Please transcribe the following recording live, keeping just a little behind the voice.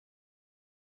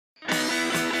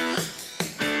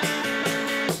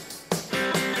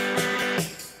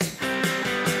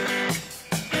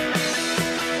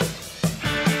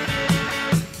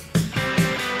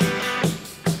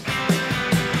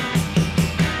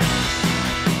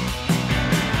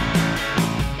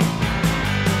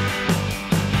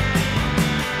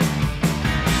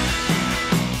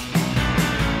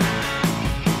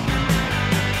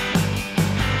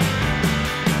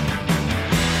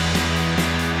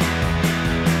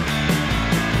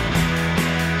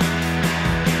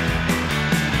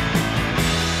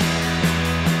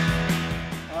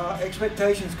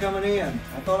expectations coming in.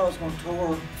 I thought I was going to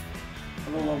tour a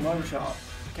little motor shop.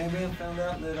 Came in, found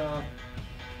out that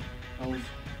I was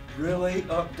really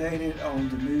updated on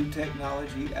the new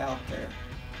technology out there.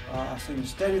 I seen a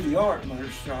state-of-the-art motor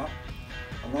shop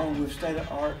along with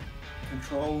state-of-the-art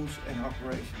controls and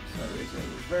operations. So it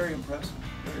was very impressive,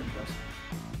 very impressive.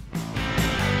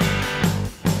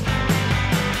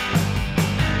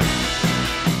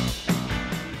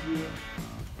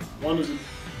 One of the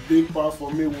big part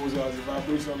for me was the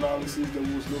vibration analysis that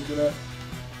we was looking at.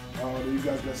 That you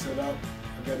guys got set up.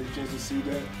 I got a chance to see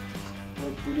that.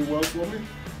 Worked pretty well for me.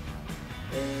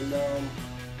 And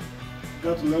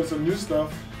got to learn some new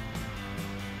stuff.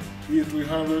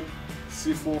 E300,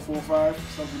 C445,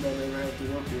 something that I never had to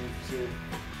work with. So,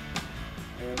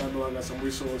 and I know I got some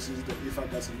resources that if I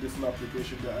got some different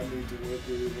applications that I need to work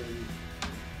with and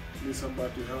need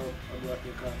somebody to help, I know I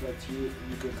can contact you,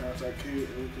 you can contact Kate,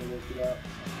 and we can work it out.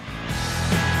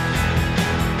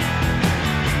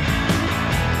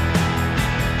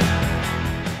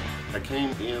 I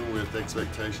came in with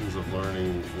expectations of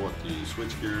learning what the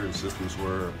switchgear and systems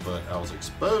were, but I was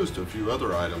exposed to a few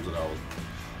other items that I was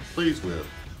pleased with.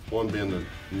 One being the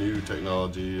new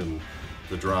technology and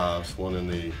the drives, one in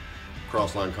the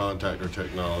cross-line contactor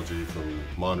technology from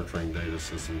monitoring data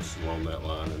systems along that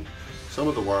line, and some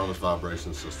of the wireless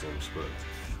vibration systems.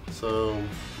 So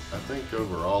I think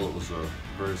overall it was a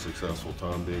very successful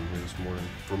time being here this morning,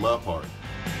 for my part.